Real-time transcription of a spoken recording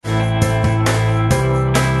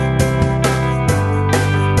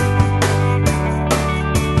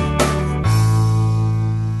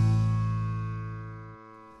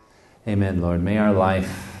Amen, Lord. May our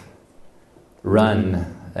life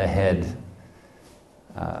run ahead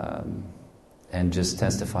and just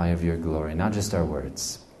testify of your glory. Not just our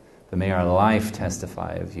words, but may our life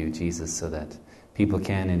testify of you, Jesus, so that people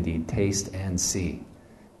can indeed taste and see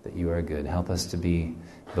that you are good. Help us to be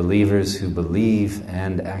believers who believe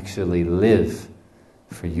and actually live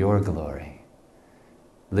for your glory.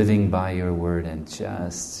 Living by your word and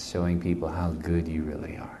just showing people how good you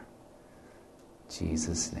really are. In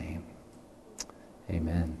Jesus' name.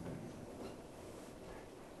 Amen.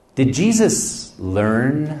 Did Jesus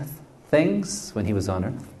learn things when he was on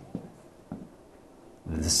earth?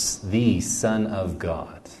 The Son of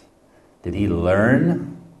God. Did he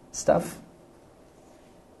learn stuff?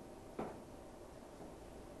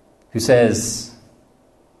 Who says,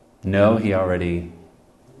 no, that he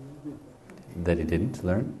didn't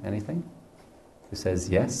learn anything? Who says,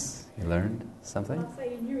 yes, he learned something? I'll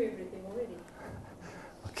say he knew everything already.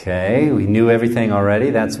 Okay, we knew everything already.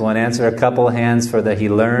 That's one answer. A couple hands for the he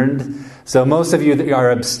learned. So most of you are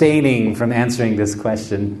abstaining from answering this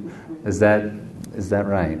question. Is that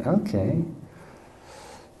right? Okay.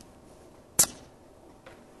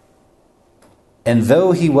 And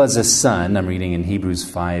though he was a son, I'm reading in Hebrews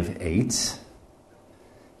 5:8,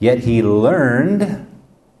 yet he learned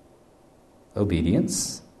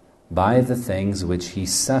obedience by the things which he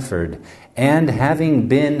suffered. And having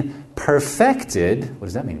been perfected, what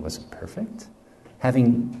does that mean? He wasn't perfect?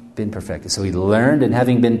 Having been perfected. So he learned, and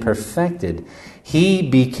having been perfected, he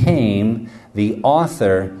became the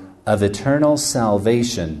author of eternal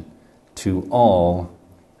salvation to all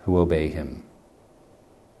who obey him.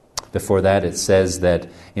 Before that, it says that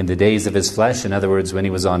in the days of his flesh, in other words, when he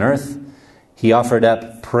was on earth, he offered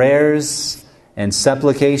up prayers and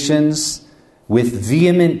supplications with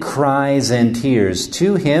vehement cries and tears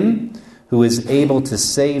to him who is able to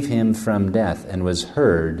save him from death, and was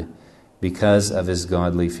heard because of his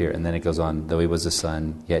godly fear. And then it goes on, though he was a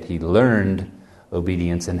son, yet he learned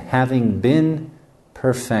obedience, and having been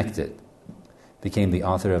perfected, became the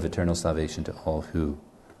author of eternal salvation to all who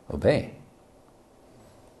obey.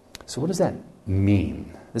 So what does that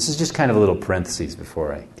mean? This is just kind of a little parentheses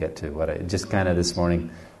before I get to what I just kind of this morning,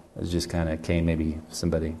 it just kind of came, maybe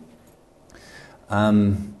somebody.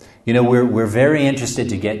 We're very interested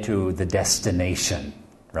to get to the destination,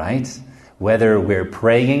 right? Whether we're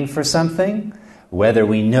praying for something, whether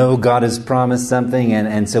we know God has promised something,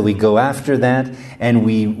 and so we go after that, and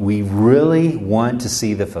we really want to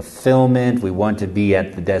see the fulfillment, we want to be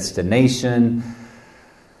at the destination.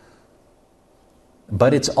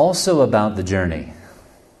 But it's also about the journey.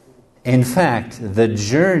 In fact, the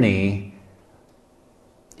journey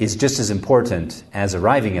is just as important as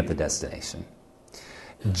arriving at the destination.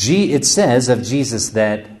 It says of Jesus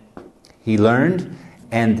that he learned,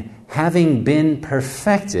 and having been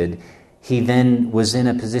perfected, he then was in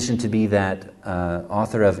a position to be that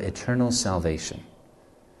author of eternal salvation.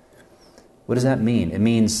 What does that mean? It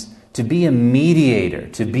means to be a mediator,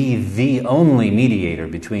 to be the only mediator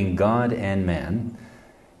between God and man.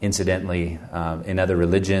 Incidentally, in other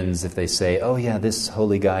religions, if they say, oh yeah, this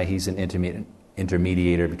holy guy, he's an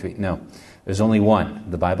intermediator between... No, there's only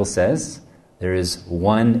one. The Bible says there is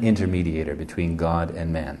one intermediator between God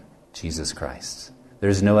and man, Jesus Christ.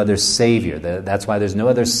 There's no other Savior. That's why there's no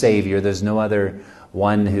other Savior. There's no other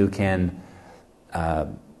one who can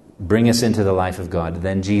bring us into the life of God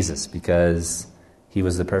than Jesus, because he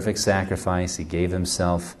was the perfect sacrifice. He gave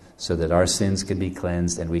himself so that our sins could be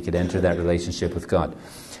cleansed and we could enter that relationship with God.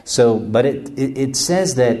 So, but it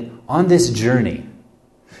says that on this journey,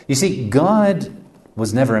 you see, God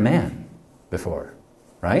was never a man before,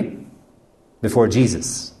 right? Before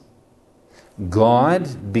Jesus.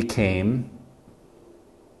 God became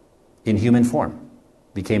in human form,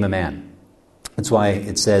 became a man. That's why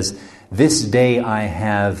it says, this day I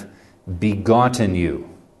have begotten you,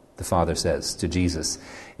 the Father says to Jesus.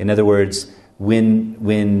 In other words,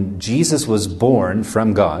 when Jesus was born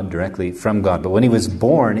from God, directly from God, but when he was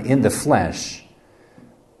born in the flesh,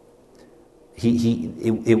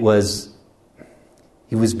 he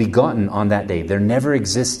was begotten on that day. There never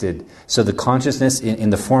existed. So the consciousness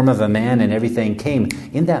in the form of a man and everything came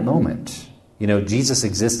in that moment. Jesus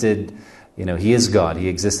existed, he is God. He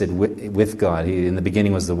existed with God. In the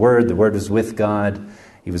beginning was the Word was with God.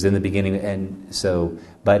 He was in the beginning. And so,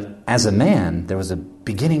 but as a man, there was a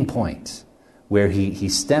beginning point where he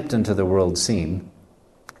stepped into the world scene,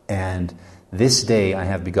 and this day I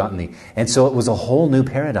have begotten thee. And so it was a whole new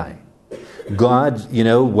paradigm. God,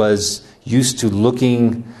 was used to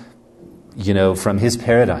looking, from his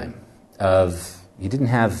paradigm of, he didn't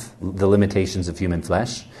have the limitations of human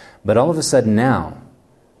flesh, but all of a sudden now,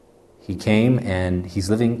 He came and he's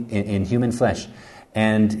living in human flesh.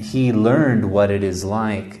 And he learned what it is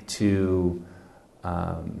like to,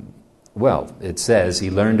 it says he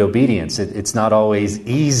learned obedience. It's not always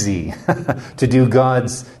easy to do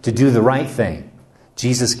the right thing.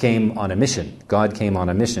 Jesus came on a mission. God came on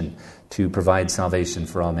a mission to provide salvation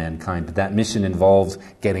for all mankind. But that mission involves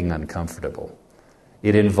getting uncomfortable.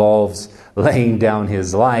 It involves laying down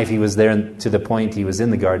his life. He was there to the point he was in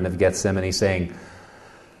the Garden of Gethsemane saying,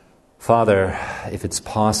 Father, if it's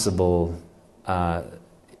possible,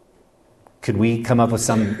 could we come up with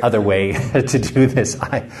some other way to do this?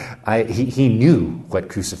 He knew what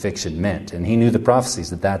crucifixion meant, and he knew the prophecies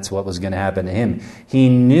that that's what was going to happen to him. He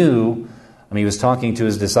knew, he was talking to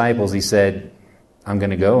his disciples, he said, I'm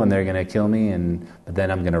going to go and they're going to kill me, but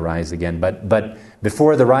then I'm going to rise again. But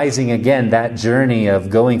before the rising again, that journey of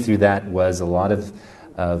going through that was a lot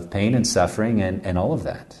of pain and suffering and all of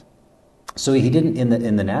that. So he didn't,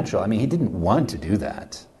 in the natural, he didn't want to do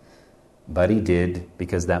that. But he did,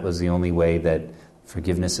 because that was the only way that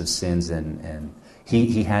forgiveness of sins, and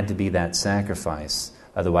he had to be that sacrifice.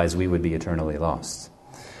 Otherwise we would be eternally lost.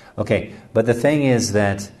 Okay, but the thing is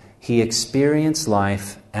that he experienced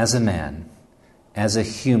life as a man, as a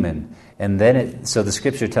human, and then so the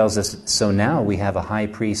Scripture tells us, so now we have a high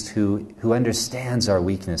priest who understands our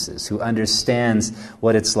weaknesses, who understands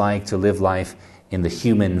what it's like to live life in the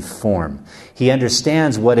human form. He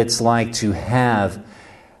understands what it's like to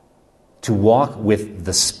walk with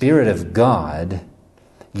the Spirit of God,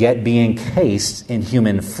 yet be encased in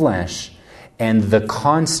human flesh, and the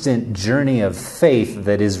constant journey of faith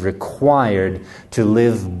that is required to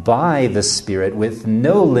live by the Spirit with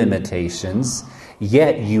no limitations,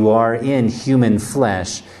 yet you are in human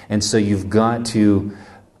flesh, and so you've got to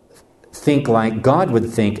think like God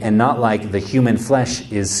would think and not like the human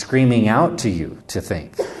flesh is screaming out to you to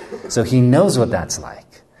think. So he knows what that's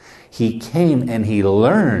like. He came and he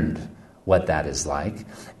learned what that is like,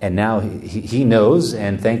 and now he knows,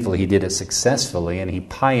 and thankfully he did it successfully, and he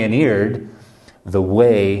pioneered the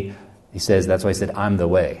way. He says, that's why he said, I'm the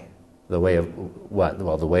way. The way of what?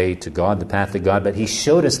 Well, the way to God, the path to God, but he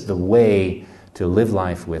showed us the way to live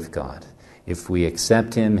life with God. If we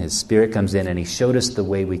accept him, his Spirit comes in, and he showed us the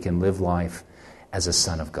way we can live life as a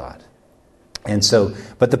son of God. And so,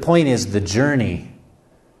 but the point is, the journey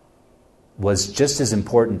was just as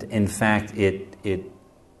important. In fact, it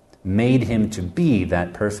made him to be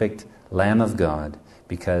that perfect Lamb of God,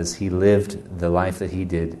 because he lived the life that he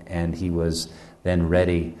did, and he was then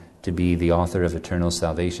ready to be the author of eternal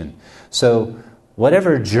salvation. So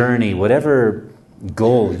whatever journey, whatever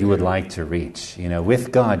goal you would like to reach,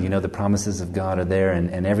 with God, the promises of God are there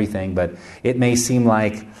and everything, but it may seem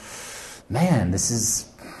like, man,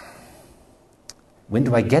 when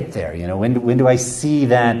do I get there? When do I see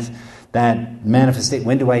that manifestation?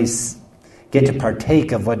 When do I get to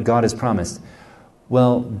partake of what God has promised?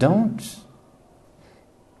 Well, don't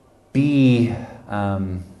be,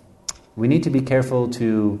 we need to be careful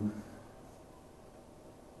to,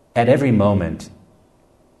 at every moment,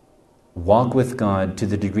 walk with God to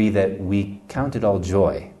the degree that we count it all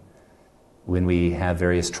joy when we have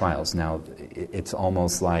various trials. Now, it's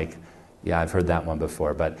almost like, I've heard that one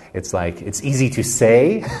before, but it's like, it's easy to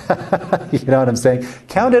say, you know what I'm saying?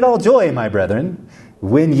 Count it all joy, my brethren,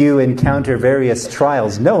 when you encounter various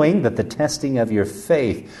trials, knowing that the testing of your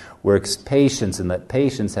faith works patience, and let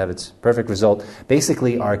patience have its perfect result.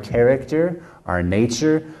 Basically, our character, our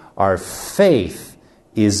nature, our faith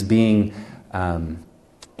is being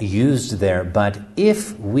used there. But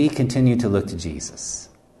if we continue to look to Jesus,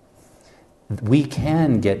 we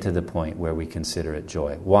can get to the point where we consider it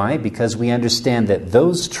joy. Why? Because we understand that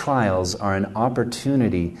those trials are an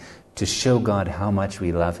opportunity to show God how much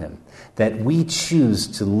we love him. That we choose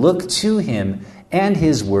to look to him and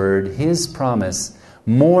his word, his promise,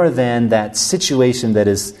 more than that situation that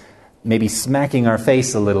is maybe smacking our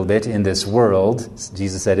face a little bit in this world.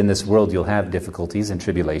 Jesus said, in this world you'll have difficulties and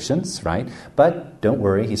tribulations, right? But don't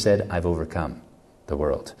worry, he said, I've overcome the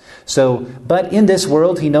world. So, but in this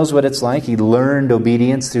world, he knows what it's like. He learned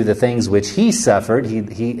obedience through the things which he suffered.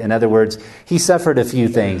 He, in other words, he suffered a few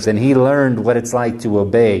things, and he learned what it's like to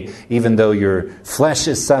obey, even though your flesh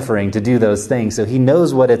is suffering to do those things. So he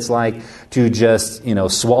knows what it's like to just,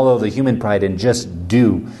 swallow the human pride and just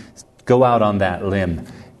go out on that limb,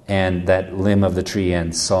 and that limb of the tree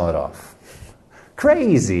and saw it off.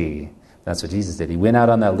 Crazy! That's what Jesus did. He went out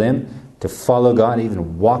on that limb to follow God,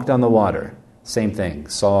 even walked on the water. Same thing.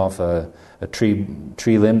 Saw off a tree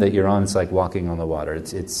limb that you're on. It's like walking on the water.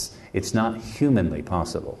 It's not humanly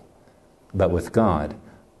possible. But with God,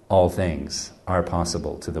 all things are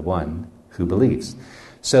possible to the one who believes.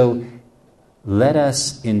 So let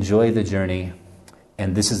us enjoy the journey,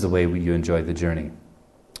 and this is the way you enjoy the journey.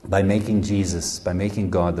 By making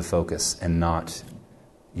God the focus and not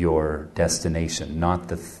your destination, not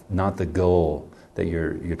the goal that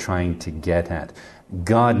you're trying to get at.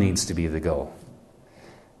 God needs to be the goal.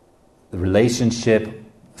 The relationship,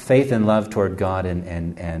 faith and love toward God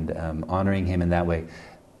and honoring Him in that way,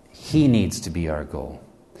 He needs to be our goal.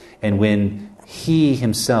 And when He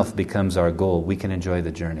Himself becomes our goal, we can enjoy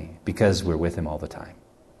the journey because we're with Him all the time.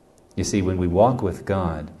 You see, when we walk with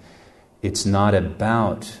God, it's not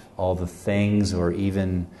about all the things or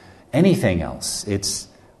even anything else. It's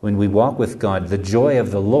when we walk with God, the joy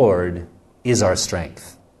of the Lord is our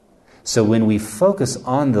strength. So when we focus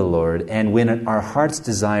on the Lord, and when our heart's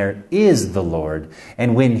desire is the Lord,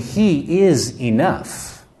 and when He is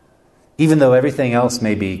enough, even though everything else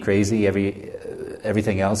may be crazy,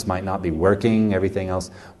 everything else might not be working, everything else,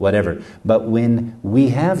 whatever. But when we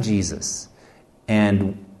have Jesus,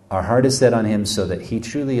 and our heart is set on Him so that He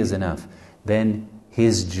truly is enough, then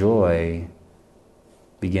His joy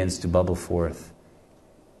begins to bubble forth.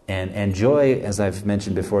 And joy, as I've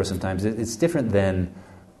mentioned before sometimes, it's different than,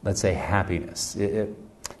 let's say, happiness.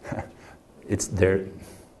 It's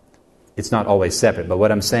not always separate, but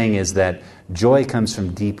what I'm saying is that joy comes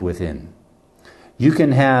from deep within. You can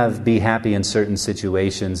be happy in certain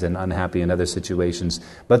situations and unhappy in other situations,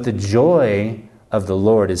 but the joy of the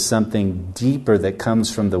Lord is something deeper that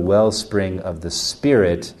comes from the wellspring of the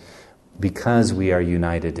Spirit because we are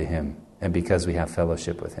united to Him and because we have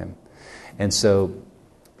fellowship with Him. And so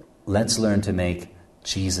let's learn to make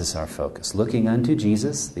Jesus our focus, looking unto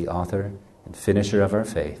Jesus, the author and finisher of our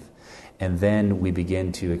faith. And then we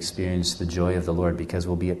begin to experience the joy of the Lord because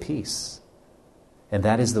we'll be at peace. And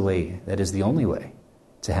that is the way, that is the only way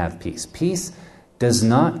to have peace. Peace does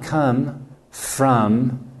not come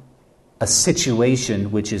from a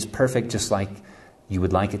situation which is perfect just like you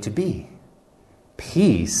would like it to be.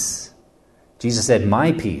 Peace, Jesus said,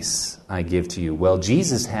 "My peace I give to you." Well,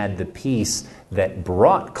 Jesus had the peace that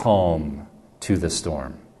brought calm to the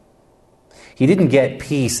storm. He didn't get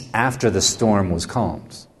peace after the storm was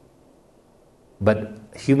calmed. But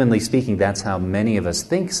humanly speaking, that's how many of us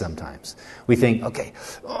think sometimes. We think, okay,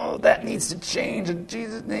 that needs to change in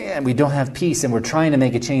Jesus' name. And we don't have peace and we're trying to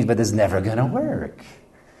make a change, but it's never going to work.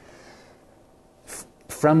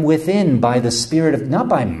 From within, by the Spirit of, not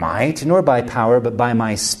by might nor by power, but by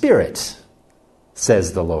my Spirit,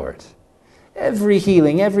 says the Lord. Every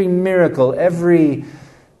healing, every miracle, every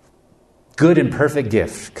good and perfect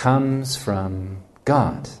gift comes from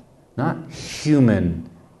God, not human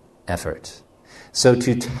effort. So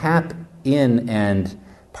to tap in and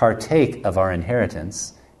partake of our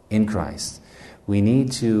inheritance in Christ, we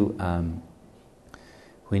need to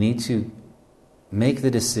make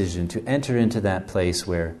the decision to enter into that place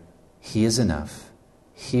where He is enough,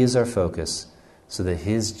 He is our focus, so that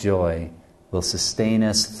His joy will sustain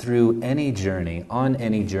us through any journey, on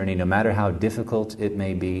any journey, no matter how difficult it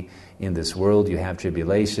may be. In this world, you have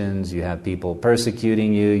tribulations, you have people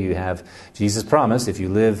persecuting you, you have Jesus promised, if you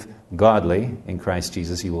live godly in Christ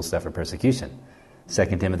Jesus, you will suffer persecution.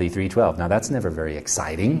 2 Timothy 3:12. Now that's never very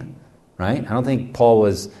exciting, right? I don't think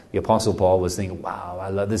the Apostle Paul was thinking, wow, I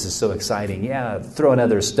love this, is so exciting. Yeah, throw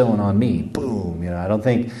another stone on me. Boom. I don't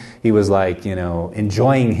think he was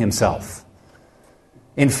enjoying himself.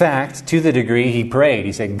 In fact, to the degree he prayed,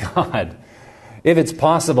 he said, God, if it's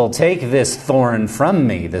possible, take this thorn from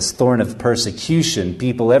me, this thorn of persecution.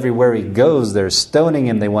 People everywhere he goes, they're stoning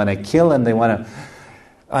him, they want to kill him,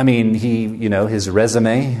 his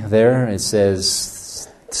resume there, it says,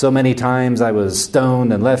 so many times I was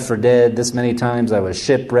stoned and left for dead, this many times I was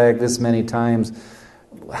shipwrecked, this many times.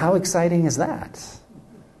 How exciting is that?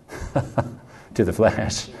 To the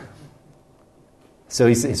flesh. So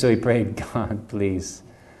he prayed, God, please,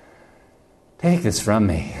 take this from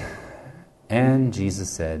me. And Jesus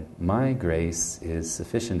said, my grace is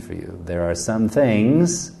sufficient for you. There are some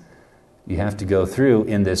things you have to go through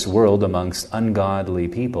in this world amongst ungodly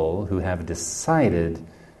people who have decided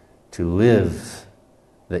to live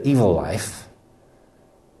the evil life,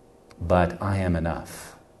 but I am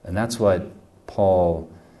enough. And that's what Paul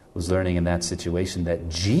was learning in that situation, that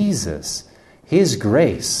Jesus, His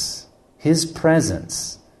grace, His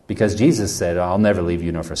presence, because Jesus said, I'll never leave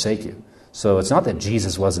you nor forsake you. So it's not that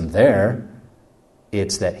Jesus wasn't there,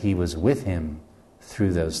 it's that He was with him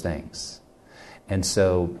through those things. And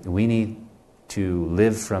so we need to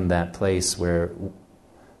live from that place where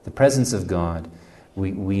the presence of God,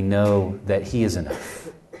 we know that He is enough.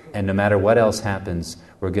 And no matter what else happens,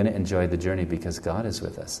 We're going to enjoy the journey because God is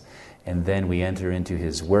with us. And then we enter into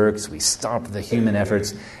His works, we stop the human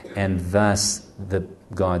efforts, and thus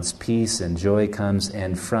God's peace and joy comes,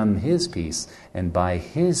 and from His peace and by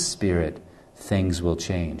His Spirit, things will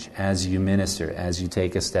change. As you minister, as you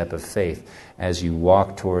take a step of faith, as you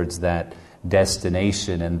walk towards that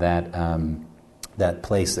destination and that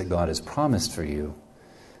place that God has promised for you.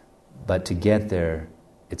 But to get there,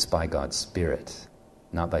 it's by God's Spirit,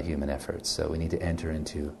 not by human efforts. So we need to enter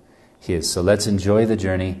into His. So let's enjoy the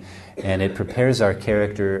journey, and it prepares our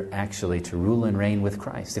character actually to rule and reign with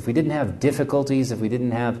Christ. If we didn't have difficulties, if we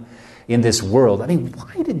didn't have in this world, I mean,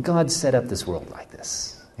 why did God set up this world like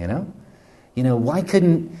this? You know, why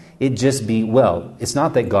couldn't it just be, well, it's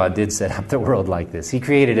not that God did set up the world like this. He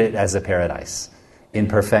created it as a paradise in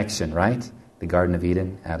perfection, right? The Garden of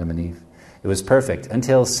Eden, Adam and Eve. It was perfect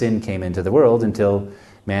until sin came into the world, until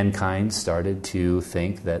mankind started to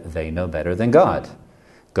think that they know better than God.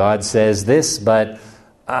 God says this, but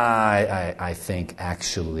I think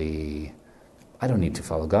actually I don't need to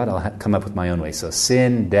follow God. I'll come up with my own way. So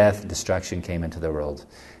sin, death, destruction came into the world.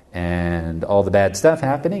 And all the bad stuff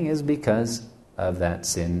happening is because of that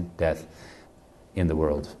sin, death in the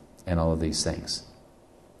world and all of these things.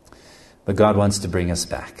 But God wants to bring us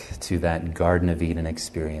back to that Garden of Eden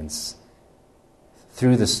experience.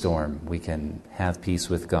 Through the storm, we can have peace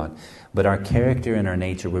with God. But our character and our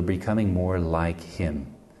nature, we're becoming more like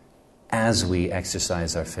Him as we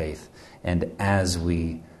exercise our faith and as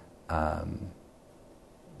we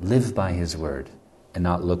live by His Word and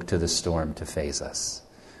not look to the storm to phase us.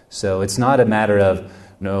 So it's not a matter of,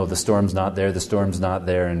 no, the storm's not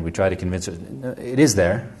there, and we try to convince her. No, it is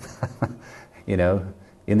there.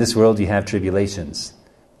 In this world you have tribulations,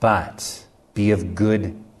 but be of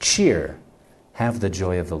good cheer. Have the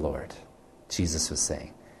joy of the Lord, Jesus was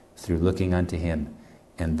saying, through looking unto Him,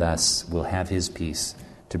 and thus we'll have His peace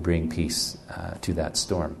to bring peace to that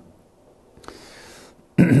storm.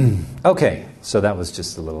 Okay, so that was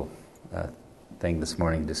just a little thing this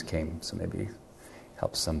morning, just came, so maybe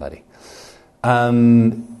helps somebody. As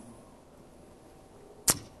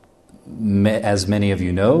many of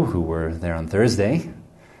you know who were there on Thursday,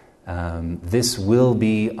 this will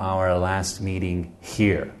be our last meeting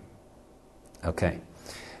here. Okay,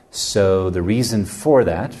 so the reason for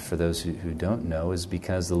that, for those who don't know, is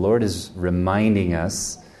because the Lord is reminding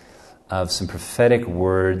us of some prophetic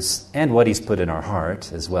words and what He's put in our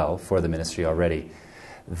heart as well for the ministry already,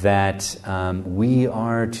 that we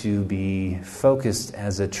are to be focused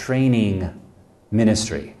as a training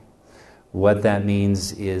ministry. What that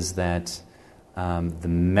means is that the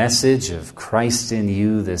message of Christ in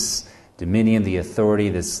you, this dominion, the authority,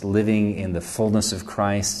 this living in the fullness of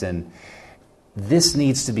Christ, and this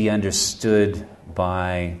needs to be understood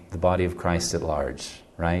by the body of Christ at large,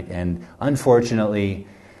 right? And unfortunately,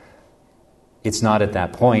 it's not at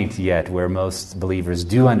that point yet where most believers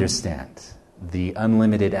do understand the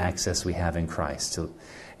unlimited access we have in Christ.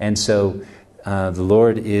 And so the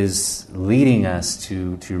Lord is leading us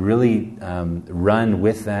to really run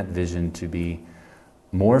with that vision, to be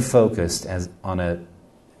more focused on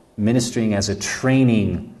ministering as a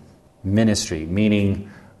training ministry, meaning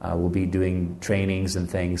we'll be doing trainings and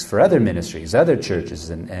things for other ministries, other churches,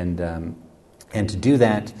 and to do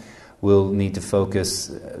that, we'll need to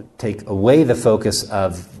focus, take away the focus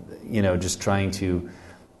of, just trying to,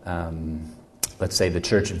 let's say, the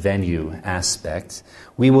church venue aspect.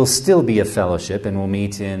 We will still be a fellowship, and we'll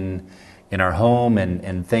meet in our home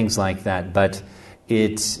and things like that. But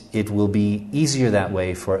it will be easier that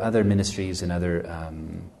way for other ministries and other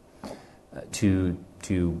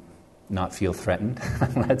to not feel threatened,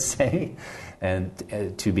 let's say,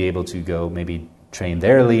 and to be able to go maybe train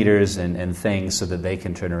their leaders and things so that they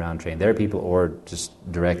can turn around, train their people, or just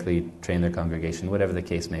directly train their congregation, whatever the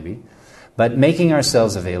case may be. But making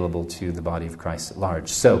ourselves available to the body of Christ at large.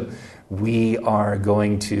 So we are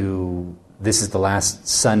going to, this is the last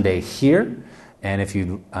Sunday here, and if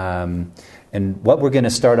you, and what we're going to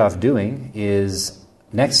start off doing is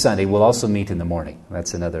next Sunday we'll also meet in the morning.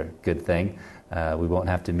 That's another good thing. We won't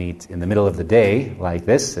have to meet in the middle of the day like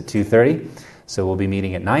this at 2:30. So we'll be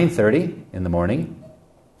meeting at 9:30 in the morning.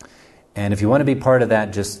 And if you want to be part of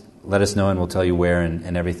that, just let us know and we'll tell you where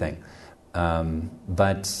and everything.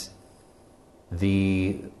 But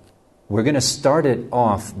we're going to start it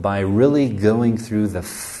off by really going through the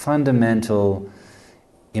fundamental,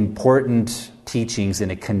 important teachings in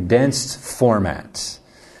a condensed format.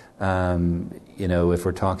 If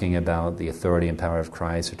we're talking about the authority and power of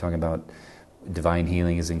Christ, we're talking about divine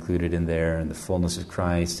healing is included in there, and the fullness of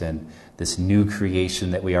Christ, and this new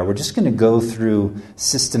creation that we are. We're just going to go through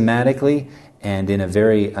systematically and in a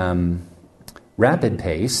very rapid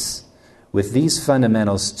pace with these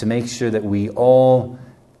fundamentals to make sure that we all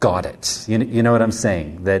got it. You know what I'm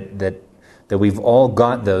saying? That we've all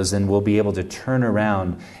got those, and we'll be able to turn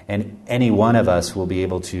around, and any one of us will be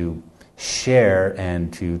able to share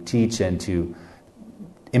and to teach and to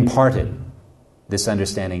impart it, this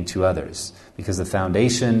understanding to others. Because the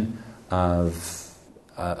foundation of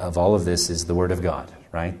all of this is the Word of God,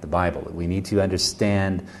 right? The Bible. We need to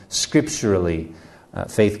understand scripturally.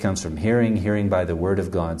 Faith comes from hearing, hearing by the Word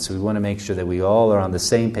of God. So we want to make sure that we all are on the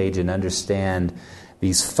same page and understand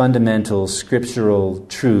these fundamental scriptural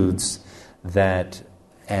truths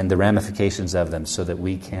and the ramifications of them, so that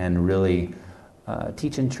we can really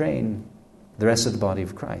teach and train the rest of the body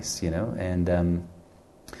of Christ,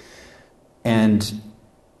 and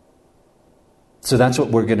so that's what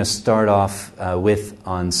we're going to start off with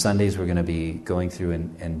on Sundays. We're going to be going through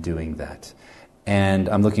and doing that. And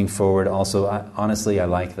I'm looking forward also, honestly, I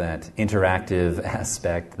like that interactive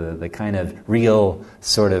aspect, the kind of real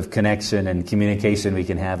sort of connection and communication we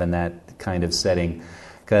can have in that kind of setting.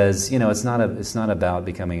 Because, it's not about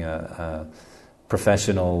becoming a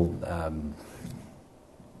professional,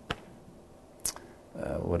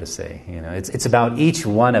 it's about each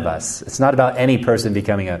one of us. It's not about any person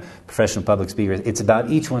becoming a professional public speaker. It's about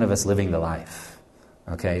each one of us living the life.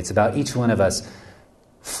 Okay? It's about each one of us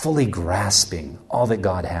fully grasping all that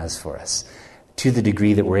God has for us, to the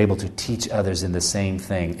degree that we're able to teach others in the same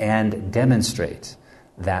thing and demonstrate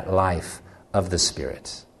that life of the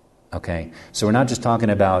Spirit. Okay? So we're not just talking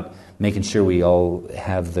about making sure we all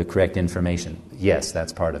have the correct information. Yes,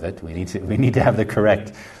 that's part of it. We need to have the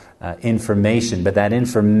correct information, but that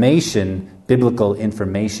information, biblical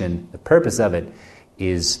information, the purpose of it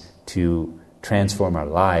is to transform our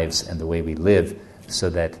lives and the way we live, so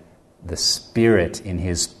that the Spirit in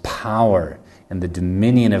His power and the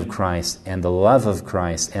dominion of Christ and the love of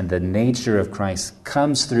Christ and the nature of Christ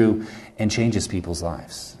comes through and changes people's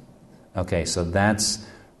lives. Okay, so that's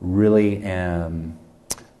really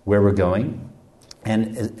where we're going,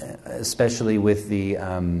 and especially with the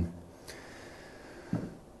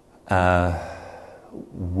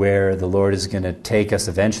where the Lord is going to take us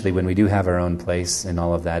eventually when we do have our own place and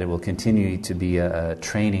all of that. It will continue to be a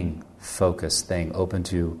training-focused thing, open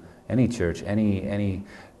to any church, anybody,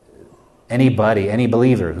 any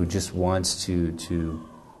believer who just wants to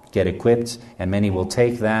get equipped, and many will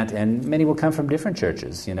take that, and many will come from different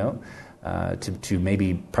churches, to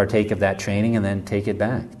maybe partake of that training and then take it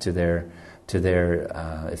back to their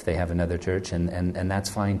if they have another church, and that's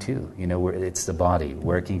fine too. It's the body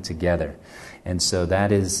working together, and so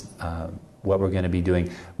that is what we're going to be doing.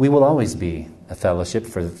 We will always be a fellowship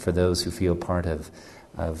for those who feel part of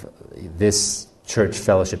this church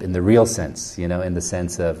fellowship in the real sense, in the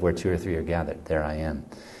sense of where 2 or 3 are gathered, there I am.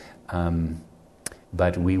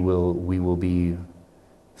 But we will be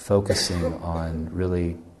focusing on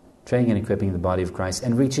really training and equipping the body of Christ,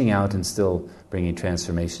 and reaching out and still bringing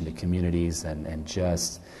transformation to communities, and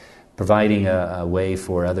just providing a way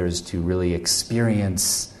for others to really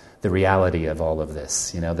experience the reality of all of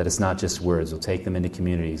this. That it's not just words. We'll take them into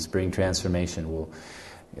communities, bring transformation. We'll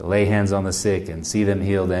lay hands on the sick and see them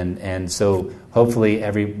healed. And so hopefully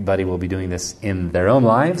everybody will be doing this in their own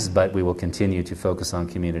lives, but we will continue to focus on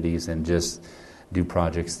communities and just do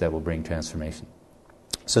projects that will bring transformation.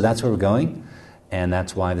 So that's where we're going, and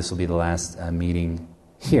that's why this will be the last meeting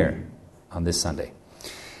here on this Sunday.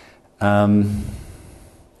 One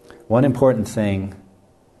important thing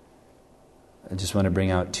I just want to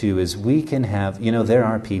bring out too is we can have, there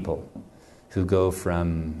are people who go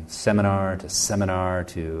from seminar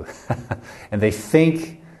to and they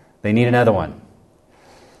think they need another one.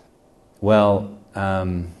 Well,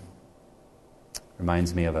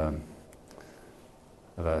 reminds me of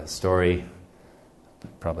a story.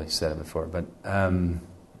 Probably said it before, but there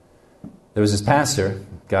was this pastor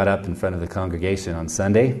got up in front of the congregation on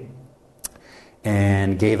Sunday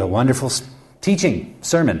and gave a wonderful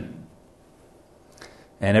sermon.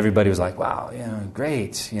 And everybody was like, wow,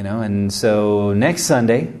 great, And so next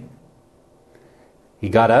Sunday, he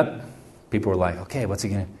got up. People were like, okay, what's he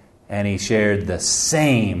going to... And he shared the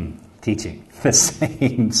same teaching, the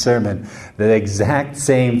same sermon, the exact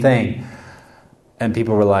same thing. And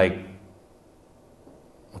people were like,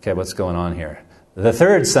 okay, what's going on here? The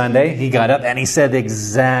third Sunday, he got up and he said the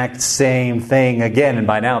exact same thing again. And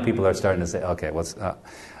by now, people are starting to say, okay,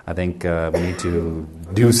 I think we need to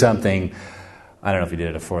do something. I don't know if he did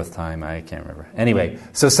it a fourth time. I can't remember. Anyway,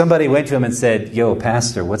 so somebody went to him and said, yo,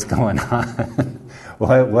 pastor, what's going on?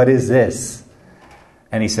 What is this?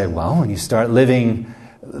 And he said, well, when you start living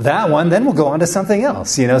that one, then we'll go on to something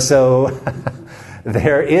else. So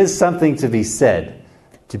there is something to be said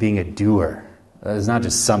to being a doer There's not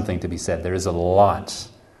just something to be said. There is a lot.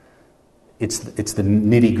 It's the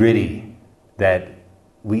nitty-gritty that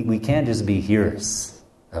we can't just be hearers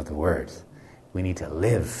of the Word. We need to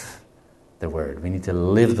live the Word. We need to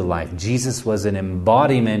live the life. Jesus was an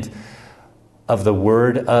embodiment of the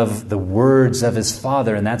Word, of the words of His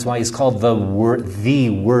Father, and that's why He's called the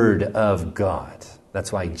Word of God.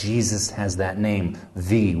 That's why Jesus has that name,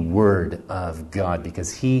 the Word of God,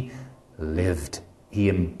 because He lived. He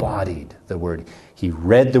embodied the Word. He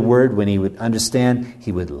read the Word. When He would understand,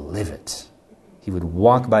 He would live it. He would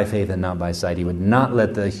walk by faith and not by sight. He would not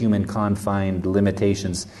let the human confined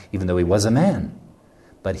limitations, even though He was a man.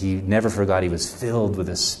 But He never forgot He was filled with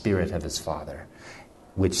the Spirit of His Father,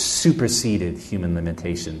 which superseded human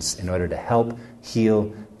limitations in order to help,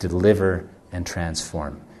 heal, deliver, and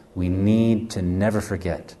transform. We need to never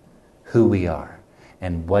forget who we are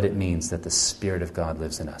and what it means that the Spirit of God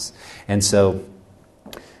lives in us. And so,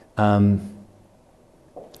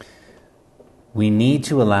 we need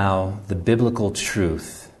to allow the biblical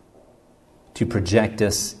truth to project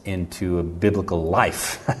us into a biblical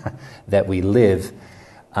life that we live.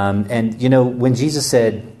 And, when Jesus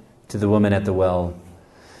said to the woman at the well,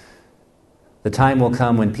 the time will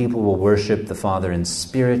come when people will worship the Father in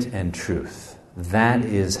spirit and truth. That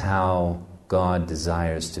is how God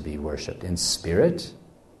desires to be worshipped, in spirit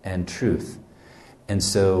and truth. And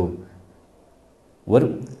so,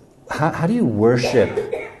 how do you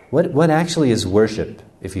worship? What actually is worship,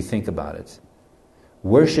 if you think about it?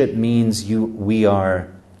 Worship means we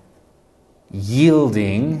are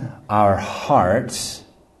yielding our heart.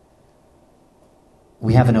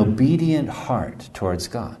 We have an obedient heart towards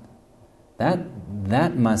God.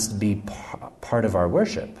 That must be part of our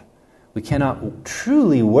worship. We cannot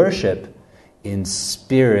truly worship in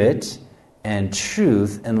spirit and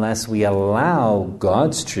truth unless we allow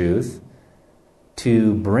God's truth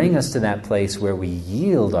to bring us to that place where we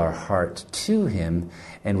yield our heart to Him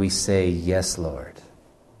and we say, yes, Lord,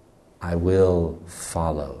 I will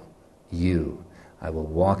follow you. I will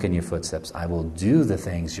walk in your footsteps. I will do the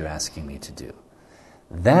things you're asking me to do.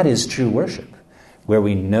 That is true worship, where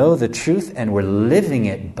we know the truth and we're living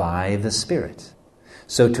it by the Spirit.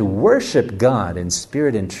 So to worship God in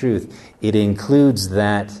spirit and truth, it includes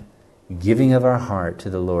that giving of our heart to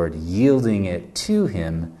the Lord, yielding it to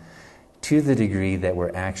Him to the degree that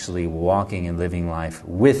we're actually walking and living life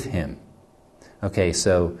with Him. Okay,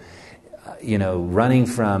 so, running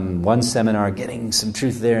from one seminar, getting some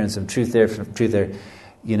truth there and some truth there, some truth there,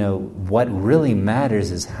 what really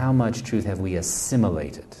matters is how much truth have we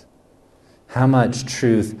assimilated? How much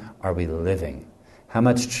truth are we living? How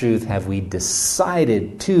much truth have we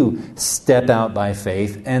decided to step out by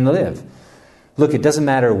faith and live? Look, it doesn't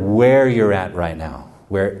matter where you're at right now,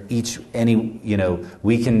 where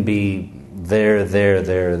we can be there,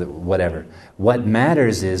 whatever. What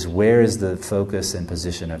matters is, where is the focus and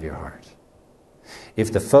position of your heart?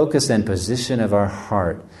 If the focus and position of our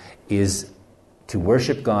heart is to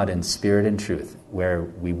worship God in spirit and truth, where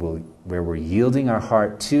we're yielding our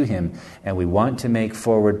heart to Him and we want to make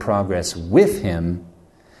forward progress with Him,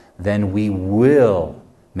 then we will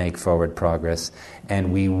make forward progress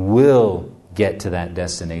and we will get to that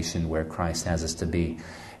destination where Christ has us to be.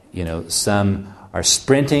 Some are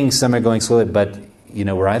sprinting, some are going slowly, but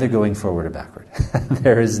we're either going forward or backward.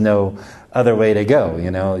 There is no other way to go.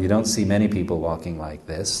 You don't see many people walking like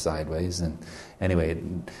this, sideways. And anyway,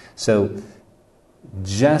 so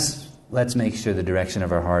just let's make sure the direction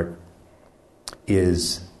of our heart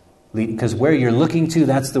is, because where you're looking to,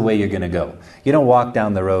 that's the way you're going to go. You don't walk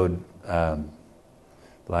down the road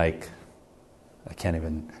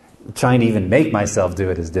trying to even make myself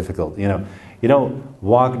do it is difficult. You don't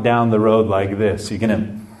walk down the road like this. You're going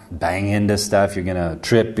to bang into stuff. You're going to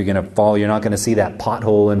trip. You're going to fall. You're not going to see that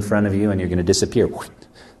pothole in front of you, and you're going to disappear,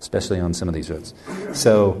 especially on some of these roads.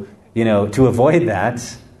 So, to avoid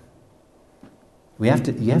that, you have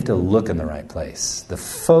to look in the right place. The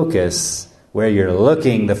focus, where you're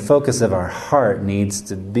looking, the focus of our heart needs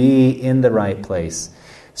to be in the right place.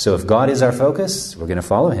 So if God is our focus, we're going to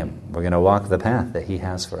follow Him. We're going to walk the path that He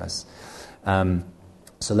has for us.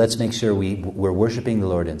 So let's make sure we're worshiping the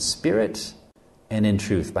Lord in spirit and in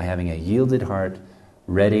truth by having a yielded heart,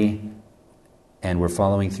 ready, and we're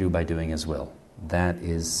following through by doing His will. That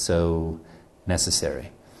is so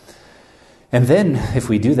necessary. And then, if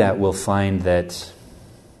we do that, we'll find that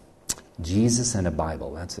Jesus and a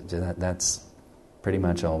Bible, that's pretty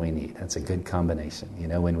much all we need. That's a good combination.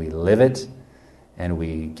 When we live it, and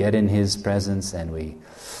we get in His presence, and we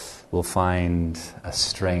will find a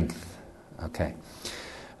strength. Okay.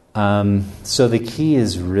 So the key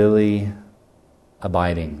is really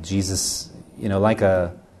abiding. Jesus, like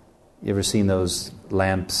a You ever seen those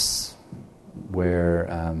lamps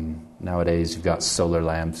where nowadays you've got solar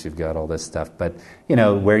lamps, you've got all this stuff, but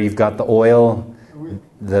where you've got the oil,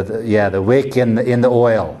 the wick in the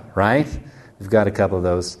oil, right? We've got a couple of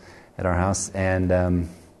those at our house, and I'm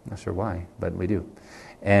not sure why, but we do.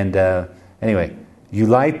 And anyway, you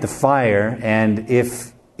light the fire, and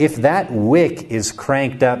if that wick is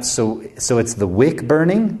cranked up, so it's the wick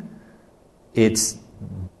burning,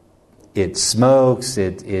 it smokes.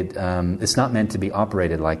 It's not meant to be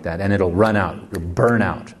operated like that, and it'll run out, it'll burn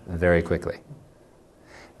out very quickly.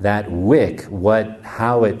 That wick,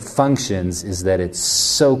 how it functions is that it's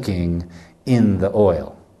soaking in the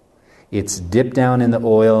oil. It's dipped down in the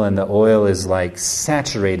oil, and the oil is like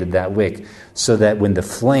saturated that wick, so that when the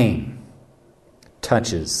flame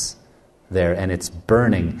touches there and it's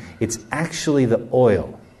burning, it's actually the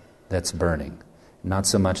oil that's burning. Not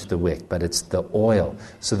so much the wick, but it's the oil.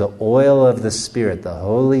 So the oil of the Spirit, the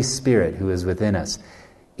Holy Spirit who is within us,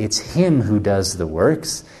 it's Him who does the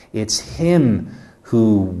works. It's Him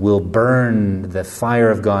who will burn the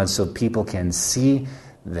fire of God so people can see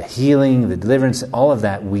the healing, the deliverance, all of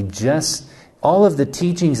that. All of the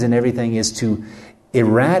teachings and everything is to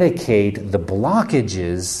eradicate the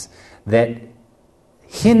blockages that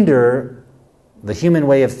hinder the human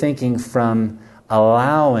way of thinking from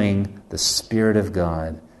allowing the Spirit of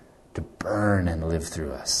God to burn and live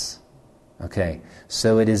through us. Okay,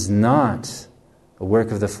 so it is not a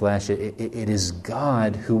work of the flesh. It is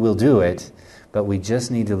God who will do it, but we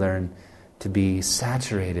just need to learn to be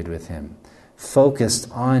saturated with Him,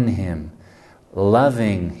 focused on Him,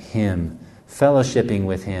 loving Him, fellowshipping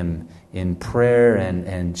with Him in prayer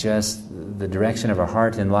and just the direction of our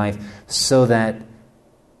heart and life, so that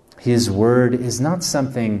His Word is not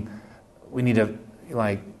something we need to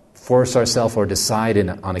force ourselves or decide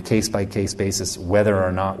on a case-by-case basis whether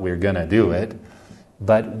or not we're going to do it,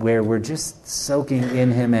 but where we're just soaking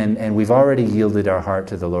in Him and we've already yielded our heart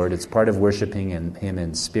to the Lord. It's part of worshiping Him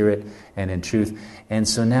in spirit and in truth. And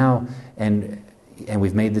so now, and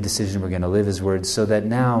we've made the decision we're going to live His Word, so that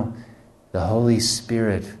now the Holy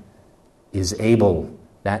Spirit is able,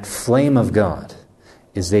 that flame of God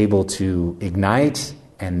is able to ignite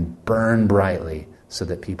and burn brightly so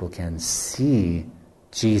that people can see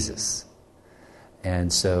Jesus.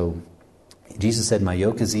 And so Jesus said, "My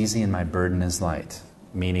yoke is easy and my burden is light,"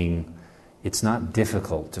 meaning it's not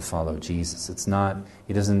difficult to follow Jesus. It's not,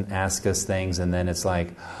 He doesn't ask us things and then it's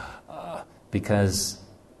because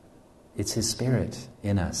it's His Spirit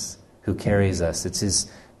in us who carries us. It's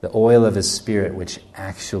the oil of His Spirit which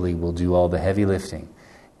actually will do all the heavy lifting.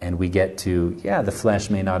 And we get to, the flesh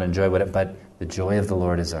may not enjoy but the joy of the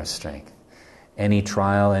Lord is our strength. Any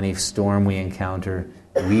trial, any storm we encounter,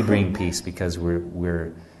 we bring peace because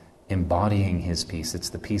we're embodying His peace. It's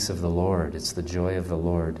the peace of the Lord. It's the joy of the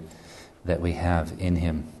Lord that we have in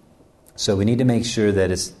Him. So we need to make sure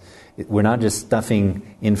that we're not just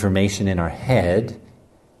stuffing information in our head,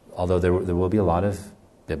 although there will be a lot of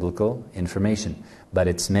biblical information, but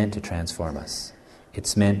it's meant to transform us.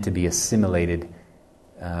 It's meant to be assimilated.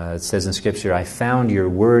 It says in Scripture, "I found your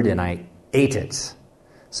word and I ate it."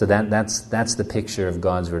 So that's the picture of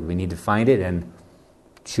God's Word. We need to find it and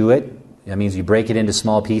chew it. That means you break it into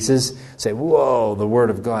small pieces. Say, "Whoa, the Word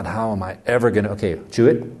of God, how am I ever going to..." Okay, chew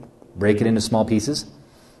it. Break it into small pieces.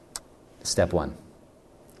 Step 1.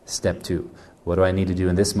 Step 2. What do I need to do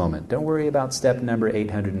in this moment? Don't worry about step number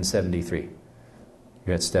 873.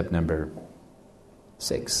 You're at step number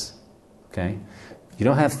 6. Okay? You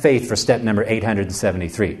don't have faith for step number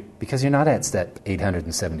 873 because you're not at step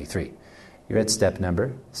 873. You're at step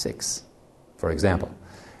number 6, for example.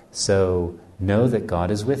 So know that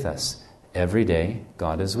God is with us. Every day,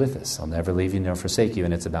 God is with us. I'll never leave you nor forsake you.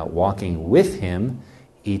 And it's about walking with Him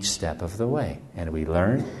each step of the way. And we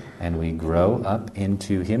learn and we grow up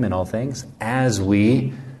into Him in all things as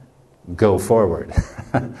we go forward,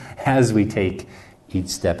 as we take each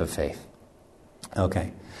step of faith.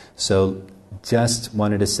 Okay, so just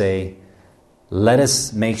wanted to say, let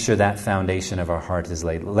us make sure that foundation of our heart is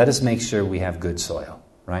laid. Let us make sure we have good soil,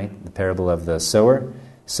 right? The parable of the sower,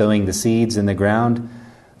 sowing the seeds in the ground.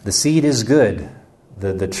 The seed is good.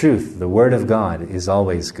 The truth, the Word of God is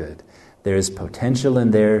always good. There is potential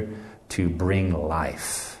in there to bring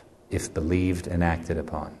life if believed and acted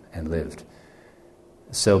upon and lived.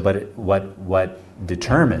 So, but what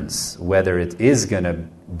determines whether it is going to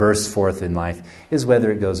burst forth in life is whether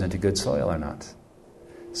it goes into good soil or not.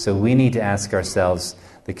 So we need to ask ourselves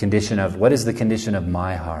what is the condition of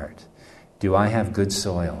my heart? Do I have good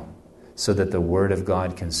soil so that the Word of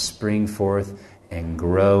God can spring forth and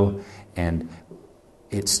grow and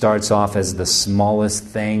It starts off as the smallest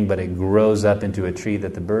thing, but it grows up into a tree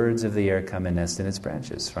that the birds of the air come and nest in its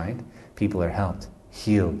branches, right? People are helped,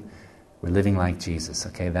 healed. We're living like Jesus,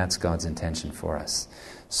 okay? That's God's intention for us.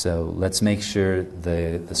 So let's make sure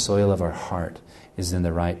the soil of our heart is in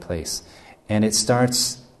the right place. And it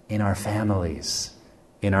starts in our families,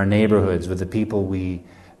 in our neighborhoods, with the people we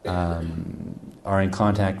are in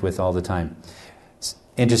contact with all the time. It's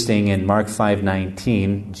interesting, in Mark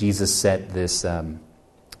 5:19, Jesus set this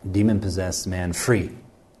demon-possessed man free.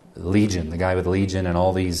 Legion, the guy with Legion and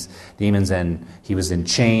all these demons, and he was in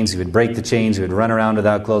chains. He would break the chains. He would run around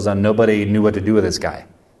without clothes on. Nobody knew what to do with this guy.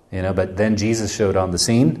 But then Jesus showed on the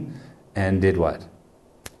scene and did what?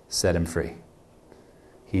 Set him free.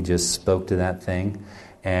 He just spoke to that thing.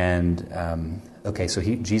 And, so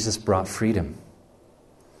Jesus brought freedom.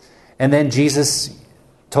 And then Jesus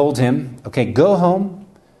told him, go home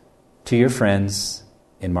to your friends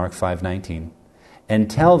in Mark 5:19 and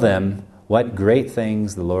tell them what great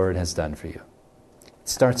things the Lord has done for you. It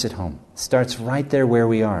starts at home. It starts right there where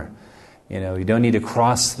we are. You don't need to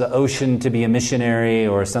cross the ocean to be a missionary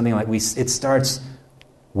or something like it starts,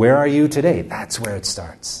 where are you today? That's where it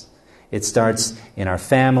starts. It starts in our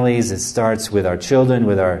families. It starts with our children,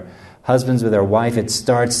 with our husbands, with our wife. It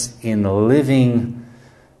starts in living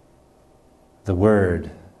the Word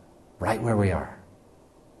right where we are.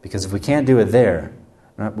 Because if we can't do it there,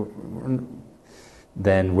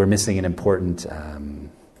 then we're missing an important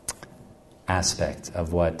aspect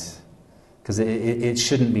of what... Because it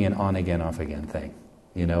shouldn't be an on-again, off-again thing,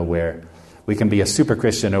 where we can be a super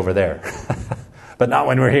Christian over there, but not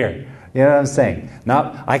when we're here. You know what I'm saying?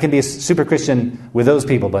 I can be a super Christian with those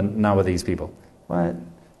people, but not with these people. What?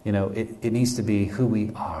 It needs to be who we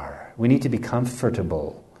are. We need to be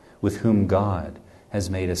comfortable with whom God has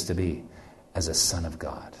made us to be as a son of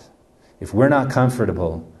God. If we're not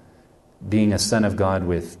comfortable being a son of God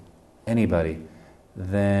with anybody,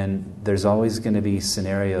 then there's always going to be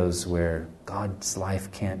scenarios where God's life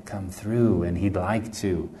can't come through and He'd like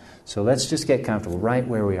to. So let's just get comfortable right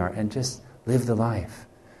where we are and just live the life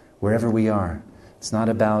wherever we are. It's not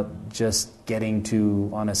about just getting to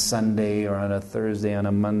on a Sunday or on a Thursday, on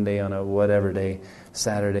a Monday, on a whatever day,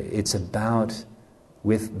 Saturday. It's about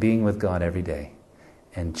being with God every day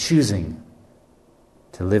and choosing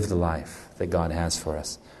to live the life that God has for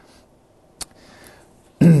us.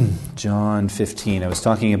 John 15, I was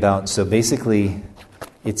talking about, so basically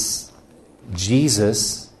it's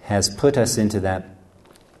Jesus has put us into that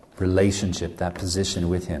relationship, that position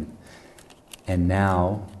with Him. And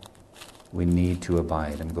now we need to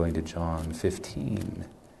abide. I'm going to John 15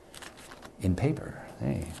 in paper.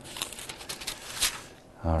 Hey.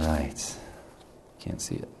 All right. Can't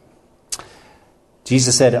see it.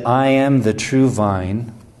 Jesus said, I am the true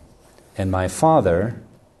vine, and my Father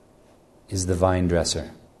is the vine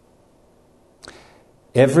dresser.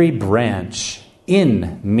 Every branch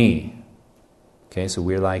in me. Okay, so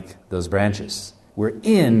we're like those branches. We're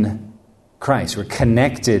in Christ. We're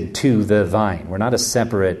connected to the vine. We're not a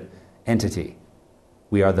separate entity.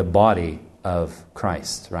 We are the body of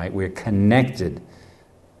Christ, right? We're connected.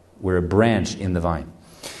 We're a branch in the vine.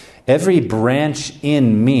 Every branch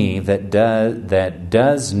in me that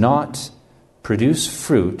does not produce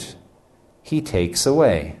fruit, He takes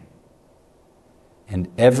away. And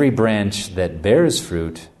every branch that bears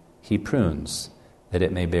fruit, He prunes, that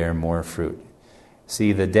it may bear more fruit.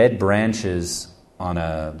 See, the dead branches on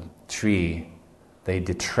a tree, they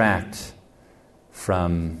detract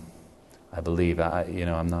from, I believe,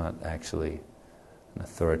 I'm not actually an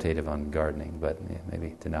authoritative on gardening, but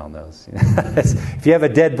maybe Danelle knows. If you have a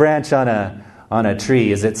dead branch on a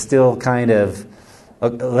tree, is it still kind of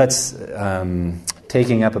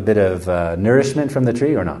taking up a bit of nourishment from the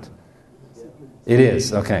tree or not? It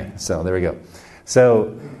is. Okay, so there we go.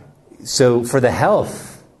 So for the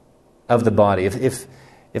health of the body, if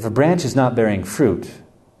a branch is not bearing fruit,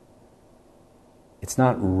 it's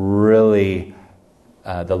not really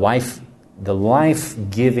the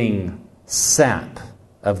life-giving sap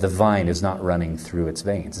of the vine is not running through its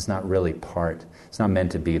veins. It's not really it's not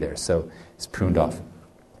meant to be there, so it's pruned off.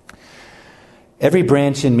 Every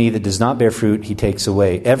branch in me that does not bear fruit, He takes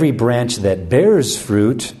away. Every branch that bears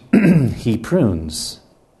fruit, He prunes,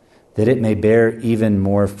 that it may bear even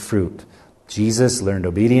more fruit. Jesus learned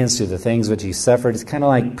obedience to the things which He suffered. It's kind of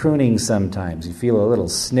like pruning sometimes. You feel a little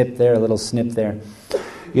snip there, a little snip there.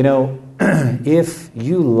 If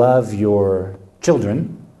you love your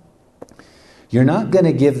children, you're not going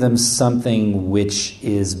to give them something which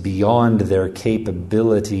is beyond their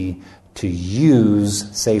capability to use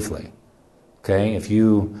safely. Okay, if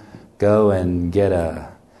you go and get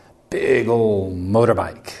a big old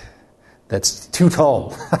motorbike that's too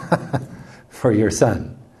tall for your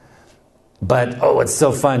son. But, oh, it's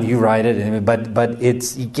so fun, you ride it, but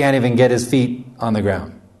he can't even get his feet on the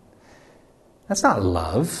ground. That's not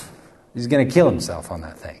love. He's going to kill himself on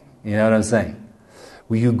that thing. You know what I'm saying?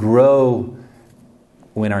 You grow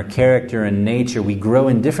in our character and nature. We grow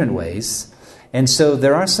in different ways. And so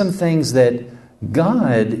there are some things that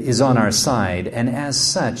God is on our side, and as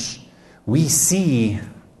such, we see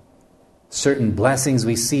certain blessings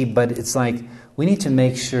but it's like we need to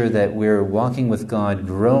make sure that we're walking with God,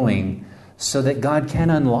 growing, so that God can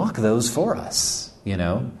unlock those for us. You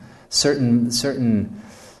know, certain.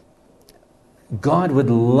 God would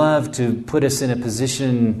love to put us in a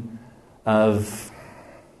position of.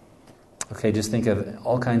 Okay, just think of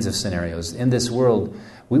all kinds of scenarios in this world.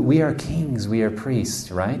 We are kings, we are priests,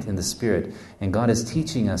 right, in the Spirit, and God is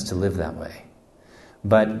teaching us to live that way.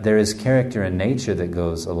 But there is character and nature that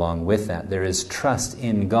goes along with that. There is trust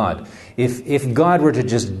in God. If God were to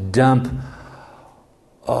just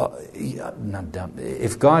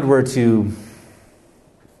if God were to,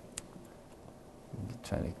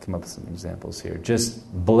 try to come up with some examples here, just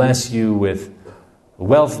bless you with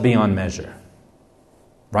wealth beyond measure,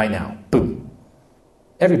 right now, boom.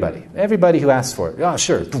 Everybody who asks for it, oh,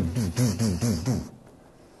 sure.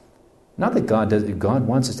 Not that God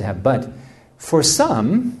wants us to have, but for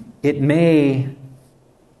some, they may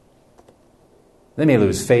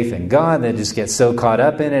lose faith in God. They just get so caught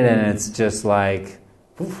up in it, and it's just like,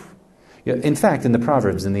 oof. In fact, in the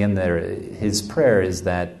Proverbs, in the end there, his prayer is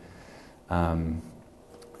that one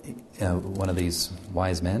of these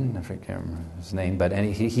wise men, I can't remember his name, but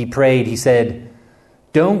he prayed, he said,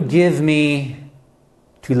 don't give me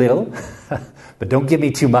too little, but don't give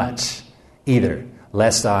me too much either,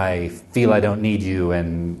 lest I feel I don't need you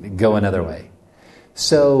and go another way.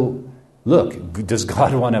 So, look, does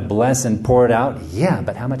God want to bless and pour it out? Yeah,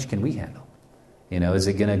 but how much can we handle? You know, is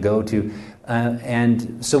it going to go to...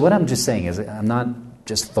 and so what I'm just saying is, I'm not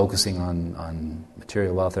just focusing on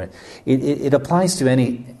material wealth. It applies to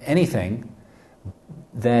anything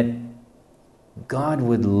that God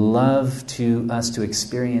would love us to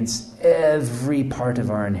experience every part of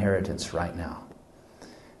our inheritance right now.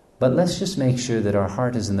 But let's just make sure that our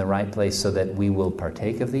heart is in the right place so that we will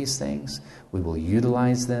partake of these things. We will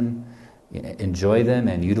utilize them, enjoy them,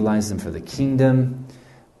 and utilize them for the kingdom.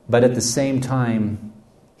 But at the same time,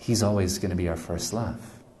 He's always going to be our first love.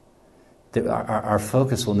 Our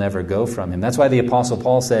focus will never go from Him. That's why the Apostle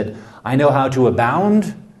Paul said, I know how to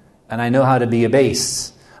abound, and I know how to be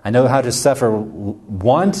abased. I know how to suffer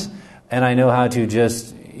want, and I know how to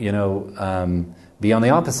just, be on the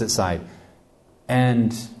opposite side.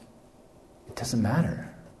 And it doesn't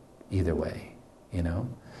matter either way,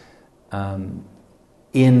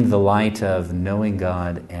 in the light of knowing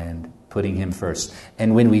God and putting Him first.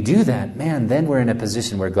 And when we do that, man, then we're in a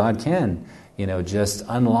position where God can, just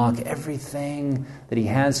unlock everything that He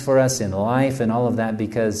has for us in life and all of that,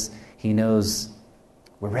 because He knows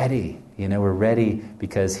we're ready. We're ready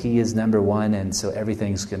because He is number one, and so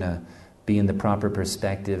everything's going to be in the proper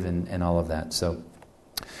perspective and all of that. So,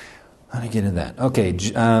 how do I get into that? Okay,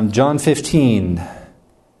 John 15,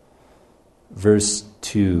 verse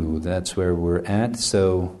 2. That's where we're at.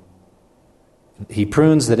 So, He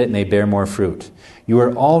prunes that it may bear more fruit. You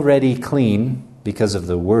are already clean because of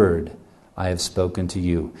the word I have spoken to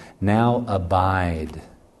you. Now abide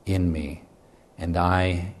in me, and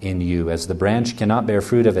I in you. As the branch cannot bear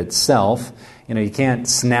fruit of itself, you can't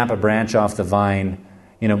snap a branch off the vine.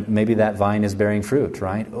 Maybe that vine is bearing fruit,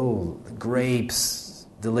 right? Oh, grapes,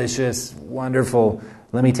 delicious, wonderful.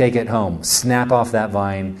 Let me take it home. Snap off that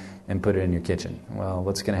vine and put it in your kitchen. Well,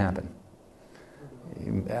 what's going to happen?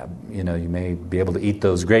 You may be able to eat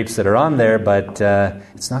those grapes that are on there, but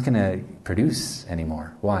it's not going to produce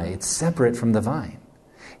anymore. Why? It's separate from the vine.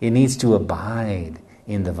 It needs to abide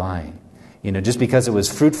in the vine. Just because it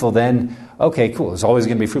was fruitful then, okay, cool, it's always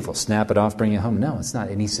going to be fruitful. Snap it off, bring it home. No, it's not.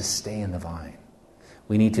 It needs to stay in the vine.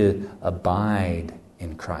 We need to abide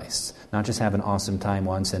in Christ. Not just have an awesome time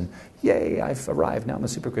once and, yay, I've arrived. Now I'm a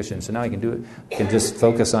super Christian, so now I can do it. I can just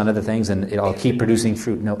focus on other things and I'll keep producing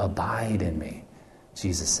fruit. No, abide in me,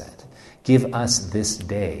 Jesus said. Give us this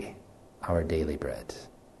day our daily bread.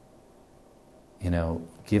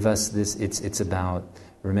 Give us this. It's about...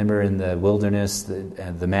 Remember in the wilderness,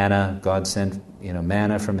 the manna, God sent,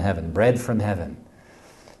 manna from heaven, bread from heaven.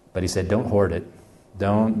 But He said, don't hoard it.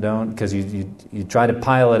 Don't, because you try to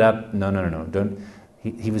pile it up. No. Don't.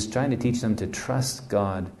 He was trying to teach them to trust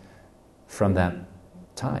God from that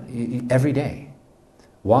time, every day.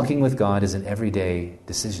 Walking with God is an everyday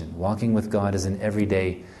decision. Walking with God is an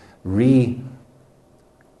everyday recommitment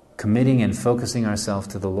committing and focusing ourselves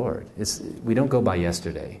to the Lord. We don't go by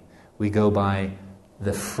yesterday. We go by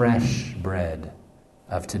the fresh bread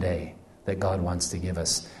of today that God wants to give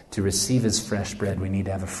us. To receive His fresh bread, we need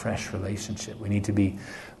to have a fresh relationship. We need to be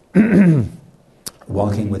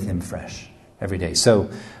walking with Him fresh every day.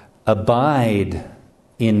 So, abide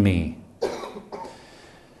in me,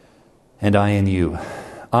 and I in you.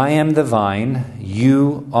 I am the vine,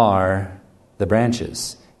 you are the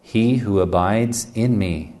branches. He who abides in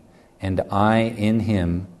me, and I in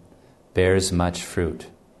him, bears much fruit.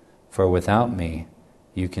 For without me,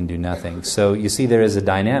 you can do nothing. So you see, there is a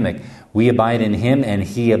dynamic. We abide in Him, and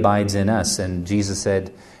He abides in us. And Jesus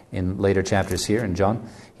said in later chapters here in John,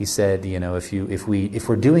 He said, if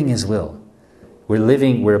we're doing His will,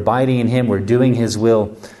 we're abiding in Him, we're doing His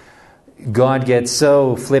will. God gets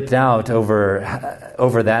so flipped out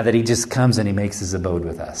over that He just comes and He makes His abode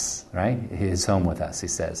with us, right? His home with us, He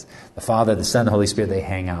says. The Father, the Son, the Holy Spirit, they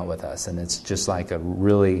hang out with us. And it's just like a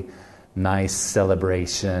really nice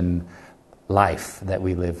celebration life that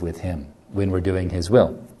we live with Him when we're doing His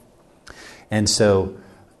will. And so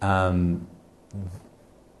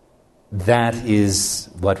that is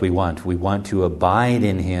what we want. We want to abide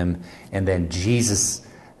in Him, and then Jesus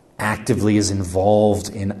actively is involved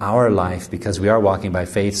in our life because we are walking by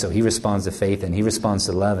faith. So He responds to faith and He responds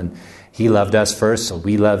to love, and He loved us first, so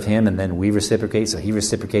we love Him, and then we reciprocate, so He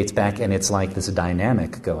reciprocates back, and it's like this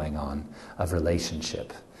dynamic going on of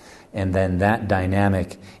relationship. And then that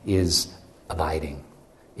dynamic is abiding.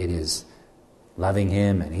 It is loving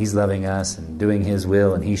Him, and He's loving us, and doing His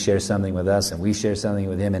will, and He shares something with us, and we share something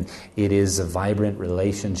with Him, and it is a vibrant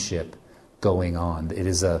relationship going on. It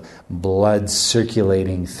is a blood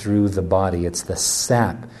circulating through the body. It's the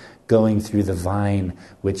sap going through the vine,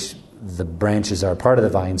 which the branches are part of the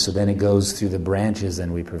vine, so then it goes through the branches,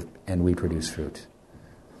 and we produce fruit.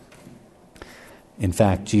 In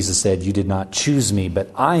fact, Jesus said, "You did not choose me, but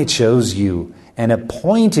I chose you and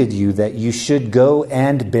appointed you that you should go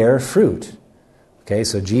and bear fruit." Okay,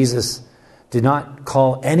 so Jesus did not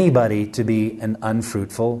call anybody to be an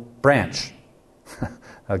unfruitful branch.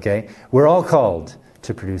 Okay, we're all called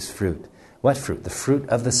to produce fruit. What fruit? The fruit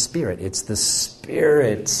of the Spirit. It's the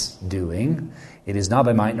Spirit's doing. It is not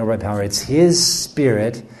by might nor by power. It's His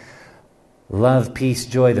Spirit. Love, peace,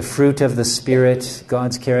 joy, the fruit of the Spirit,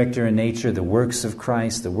 God's character and nature, the works of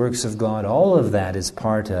Christ, the works of God, all of that is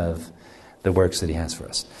part of the works that He has for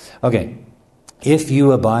us. Okay, if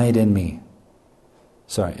you abide in me.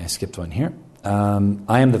 Sorry, I skipped one here.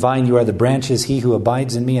 I am the vine, you are the branches. He who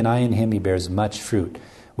abides in me and I in him, he bears much fruit.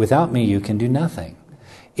 Without me you can do nothing.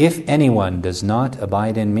 If anyone does not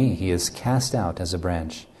abide in me, he is cast out as a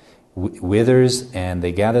branch, withers, and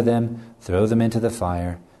they gather them, throw them into the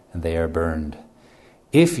fire, and they are burned.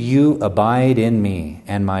 If you abide in me,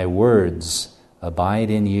 and my words abide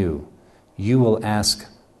in you, you will ask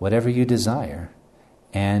whatever you desire,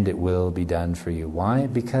 and it will be done for you. Why?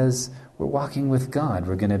 Because we're walking with God.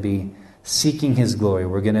 We're going to be seeking His glory.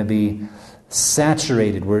 We're going to be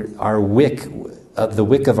saturated. The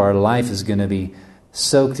wick of our life is going to be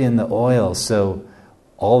soaked in the oil. So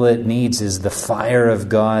all it needs is the fire of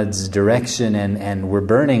God's direction, and we're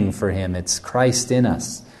burning for Him. It's Christ in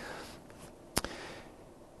us.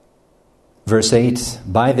 Verse 8,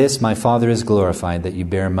 by this my Father is glorified, that you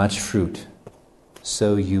bear much fruit,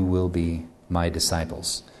 so you will be my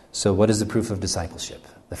disciples. So what is the proof of discipleship?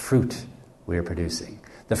 The fruit we are producing.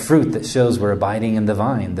 The fruit that shows we're abiding in the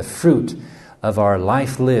vine. The fruit of our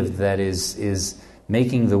life lived that is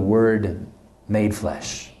making the Word made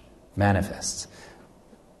flesh, manifest.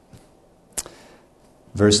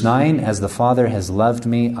 Verse 9, as the Father has loved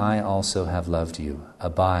me, I also have loved you.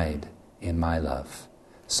 Abide in my love.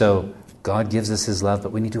 So God gives us His love,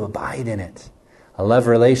 but we need to abide in it. A love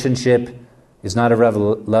relationship is not a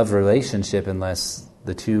love relationship unless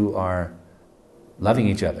the two are loving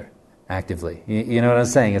each other actively. You know what I'm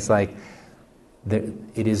saying? It's like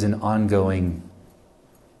it is an ongoing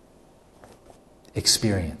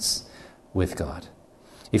experience with God.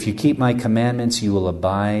 If you keep my commandments, you will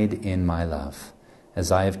abide in my love,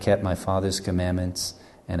 as I have kept my Father's commandments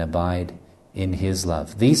and abide in His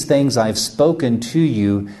love. These things I've spoken to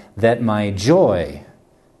you, that my joy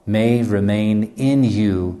may remain in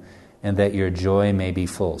you, and that your joy may be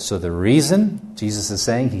full. So the reason Jesus is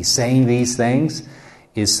saying, He's saying these things,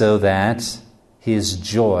 is so that His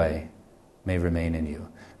joy may remain in you.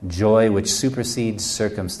 Joy which supersedes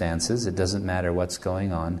circumstances. It doesn't matter what's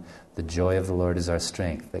going on. The joy of the Lord is our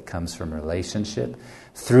strength that comes from relationship.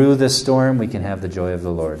 Through the storm, we can have the joy of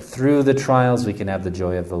the Lord. Through the trials, we can have the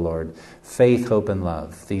joy of the Lord. Faith, hope, and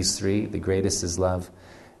love. These three, the greatest is love.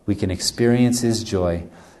 We can experience His joy.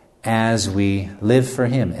 as we live for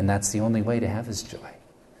Him. And that's the only way to have His joy.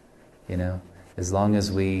 As long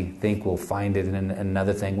as we think we'll find it in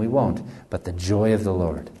another thing, we won't. But the joy of the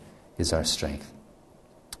Lord is our strength.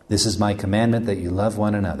 This is my commandment, that you love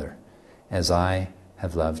one another as I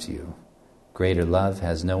have loved you. Greater love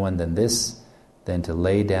has no one than this, than to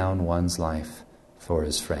lay down one's life for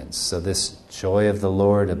his friends. So this joy of the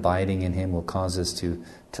Lord, abiding in Him, will cause us to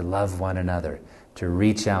love one another, to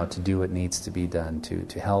reach out, to do what needs to be done,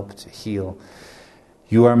 to help, to heal.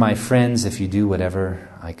 You are my friends if you do whatever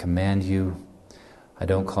I command you. I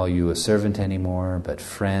don't call you a servant anymore, but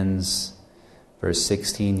friends. Verse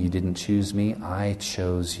 16, you didn't choose me, I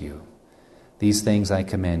chose you. These things I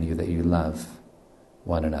command you, that you love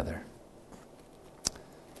one another.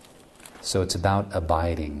 So it's about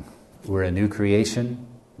abiding. We're a new creation.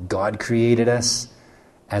 God created us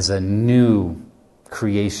as a new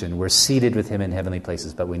creation. We're seated with Him in heavenly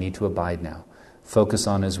places, but we need to abide now. Focus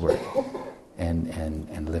on His word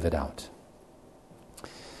and live it out.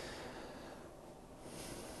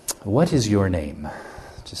 What is your name?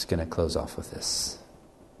 Just going to close off with this.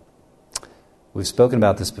 We've spoken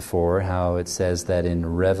about this before, how it says that in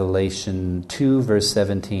Revelation 2, verse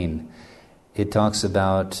 17, it talks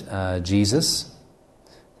about Jesus,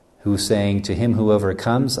 who's saying, to him who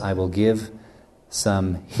overcomes, I will give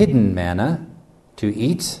some hidden manna to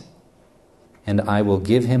eat, and I will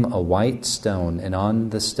give him a white stone, and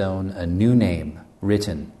on the stone a new name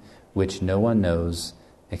written, which no one knows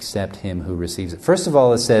except him who receives it. First of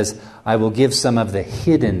all, it says, I will give some of the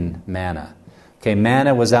hidden manna. Okay,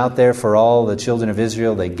 manna was out there for all the children of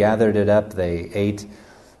Israel. They gathered it up, they ate.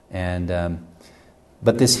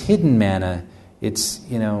 But this hidden manna, it's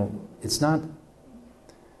not...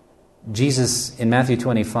 Jesus, in Matthew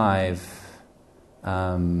 25,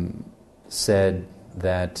 said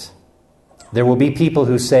that there will be people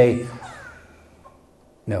who say,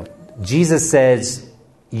 no, Jesus says,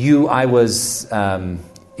 I was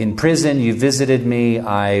in prison, you visited me.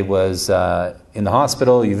 I was in the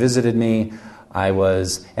hospital, you visited me.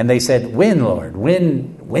 And they said, when, Lord?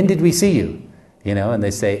 When did we see you? And they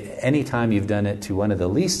say, anytime you've done it to one of the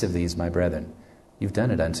least of these, my brethren, you've done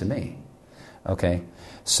it unto me. Okay,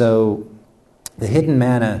 so the hidden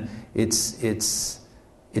manna, it's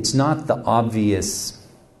not the obvious.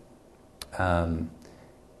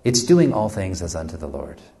 It's doing all things as unto the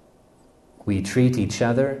Lord. We treat each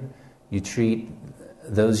other. You treat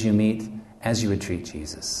those you meet as you would treat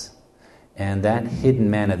Jesus. And that hidden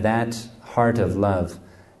manna, that heart of love,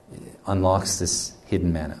 unlocks this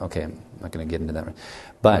hidden manna. Okay, I'm not going to get into that one.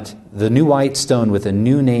 But the new white stone with a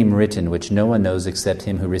new name written, which no one knows except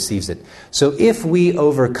him who receives it. So if we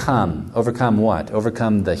overcome what?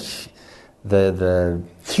 Overcome the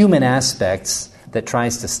human aspects that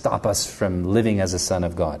tries to stop us from living as a son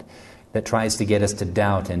of God, that tries to get us to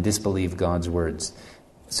doubt and disbelieve God's words.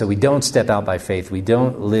 So we don't step out by faith. We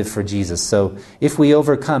don't live for Jesus. So if we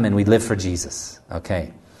overcome and we live for Jesus,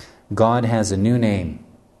 okay, God has a new name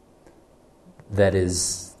that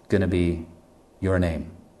is going to be your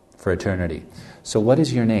name for eternity. So what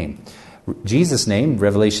is your name? Jesus' name,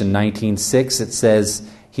 Revelation 19:6, it says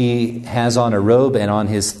he has on a robe and on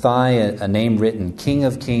his thigh a name written, King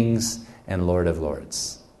of Kings and Lord of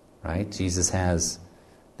Lords. Right? Jesus has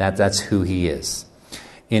that. That's who he is.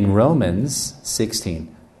 In Romans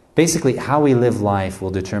 16, basically how we live life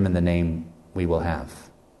will determine the name we will have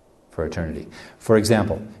for eternity. For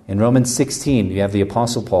example, in Romans 16, you have the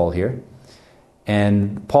Apostle Paul here.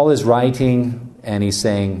 And Paul is writing and he's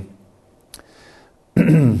saying,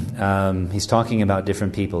 he's talking about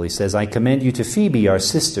different people. He says, I commend you to Phoebe, our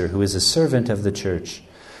sister, who is a servant of the church,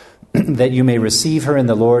 that you may receive her in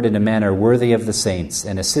the Lord in a manner worthy of the saints,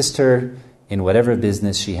 and assist her in whatever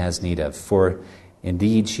business she has need of. For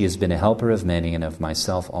indeed she has been a helper of many, and of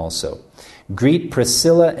myself also. Greet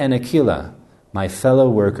Priscilla and Aquila, my fellow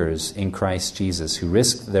workers in Christ Jesus, who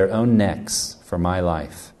risked their own necks for my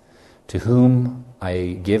life, to whom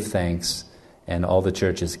I give thanks, and all the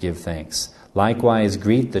churches give thanks. Likewise,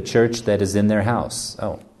 greet the church that is in their house.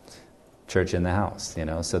 Oh, church in the house,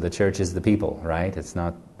 So the church is the people, right? It's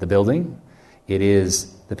not the building. It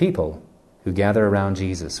is the people who gather around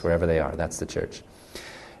Jesus wherever they are. That's the church.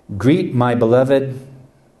 Greet my beloved,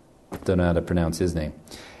 don't know how to pronounce his name,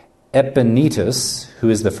 Epaenetus, who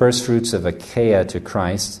is the first fruits of Achaia to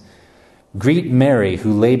Christ. Greet Mary,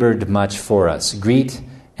 who labored much for us. Greet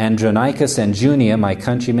Andronicus and Junia, my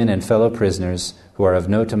countrymen and fellow prisoners, who are of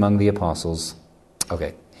note among the apostles.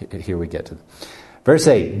 Okay, here we get to them. Verse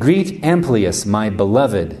 8, greet Amplius, my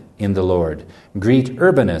beloved in the Lord. Greet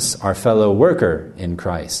Urbanus, our fellow worker in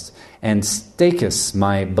Christ. And Stachys,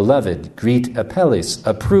 my beloved. Greet Apelles,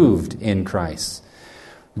 approved in Christ.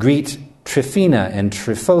 Greet Tryphena and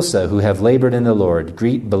Tryphosa, who have labored in the Lord.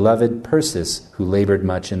 Greet beloved Persis, who labored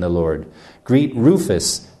much in the Lord. Greet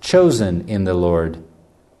Rufus, chosen in the Lord.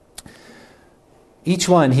 Each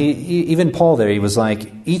one, even Paul there, he was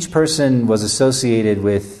like, each person was associated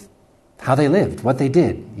with how they lived, what they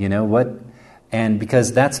did, and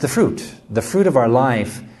because that's the fruit. The fruit of our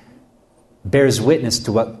life bears witness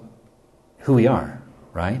to who we are,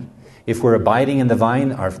 right? If we're abiding in the vine,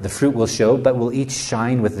 the fruit will show, but we'll each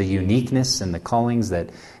shine with the uniqueness and the callings that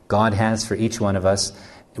God has for each one of us.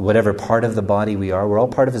 Whatever part of the body we are, we're all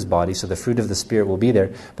part of His body, so the fruit of the Spirit will be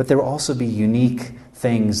there. But there will also be unique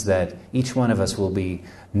things that each one of us will be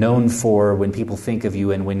known for when people think of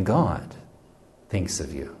you and when God thinks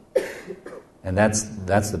of you. And that's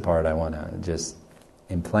the part I want to just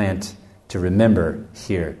implant to remember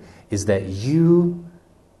here, is that you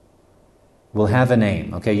will have a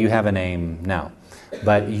name. Okay, you have a name now.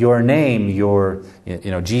 But your name,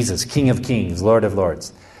 Jesus, King of Kings, Lord of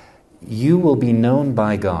Lords, you will be known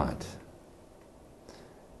by God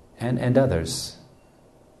and others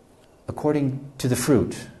according to the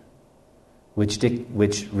fruit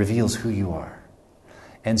which reveals who you are.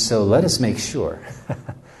 And so let us make sure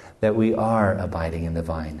that we are abiding in the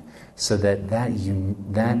vine, so that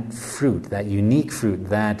fruit, that unique fruit,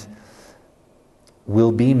 that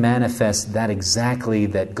will be manifest, that exactly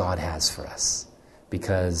that God has for us.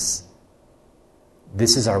 Because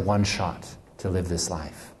this is our one shot to live this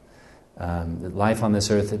life. Life on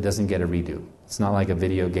this earth, it doesn't get a redo. It's not like a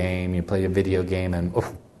video game. You play a video game and,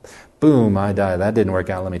 boom, I die. That didn't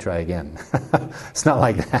work out. Let me try again. It's not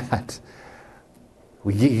like that.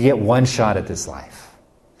 You get one shot at this life.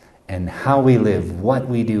 And how we live, what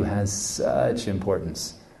we do, has such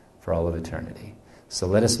importance for all of eternity. So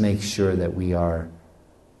let us make sure that we are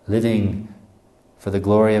living for the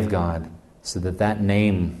glory of God, so that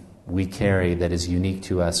name we carry that is unique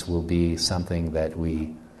to us will be something that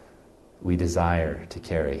we desire to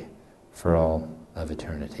carry for all of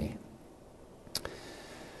eternity.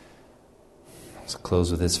 Let's close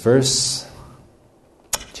with this verse.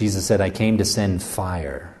 Jesus said, "I came to send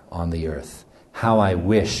fire on the earth. How I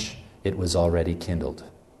wish it was already kindled."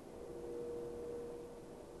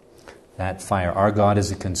 That fire, our God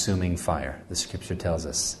is a consuming fire. The Scripture tells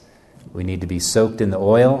us we need to be soaked in the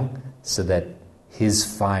oil so that His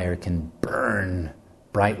fire can burn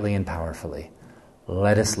brightly and powerfully.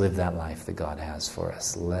 Let us live that life that God has for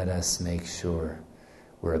us. Let us make sure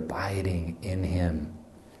we're abiding in Him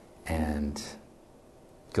and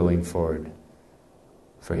going forward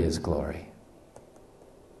for His glory.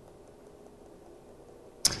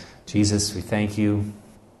 Jesus, we thank You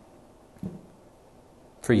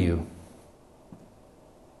for You.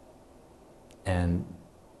 And,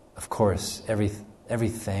 of course,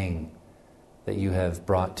 everything that You have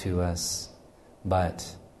brought to us.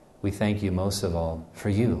 But we thank You most of all for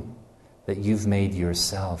You, that You've made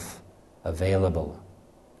Yourself available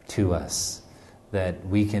to us, that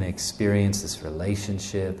we can experience this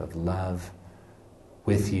relationship of love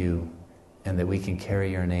with You, and that we can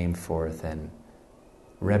carry Your name forth and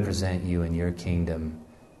represent You in Your kingdom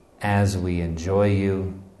as we enjoy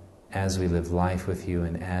You, as we live life with You,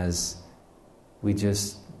 and as we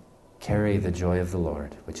just carry the joy of the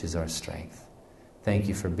Lord, which is our strength. Thank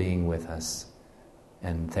You for being with us,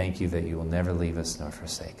 and thank You that You will never leave us nor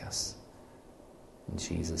forsake us. In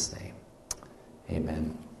Jesus' name,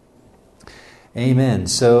 amen. Amen.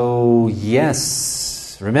 So,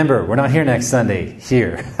 yes, remember, we're not here next Sunday,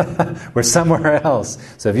 here. We're somewhere else.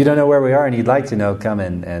 So if you don't know where we are and you'd like to know, come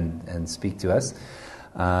and speak to us.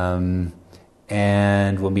 And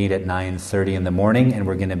we'll meet at 9:30 in the morning, and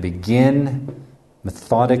we're going to begin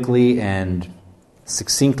methodically and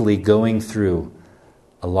succinctly going through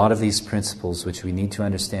a lot of these principles which we need to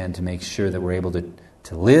understand to make sure that we're able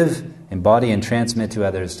to live, embody, and transmit to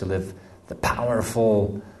others, to live the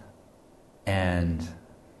powerful and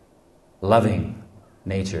loving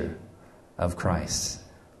nature of Christ,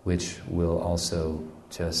 which will also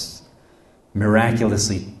just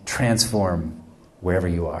miraculously transform wherever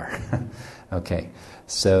you are. Okay,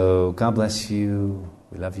 so God bless you.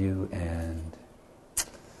 We love you, and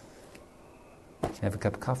have a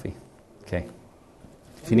cup of coffee. Okay.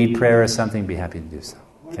 If you need prayer or something, be happy to do so.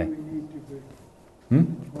 Okay. What do we need to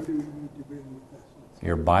bring? What do we need to bring with us?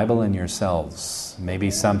 Your Bible and yourselves.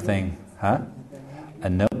 Maybe something, a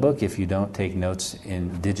notebook. If you don't take notes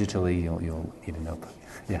digitally, you'll need a notebook.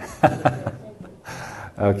 Yeah.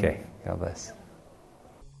 Okay. God bless.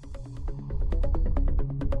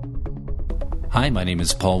 Hi, my name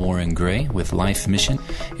is Paul Warren Gray with Life Mission.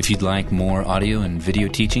 If you'd like more audio and video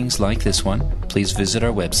teachings like this one, please visit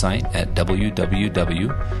our website at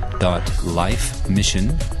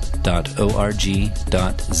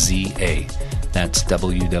www.lifemission.org.za. That's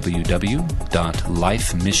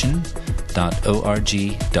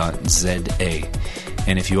www.lifemission.org.za.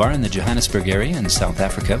 And if you are in the Johannesburg area in South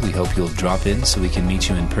Africa, we hope you'll drop in so we can meet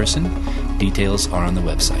you in person. Details are on the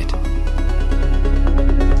website.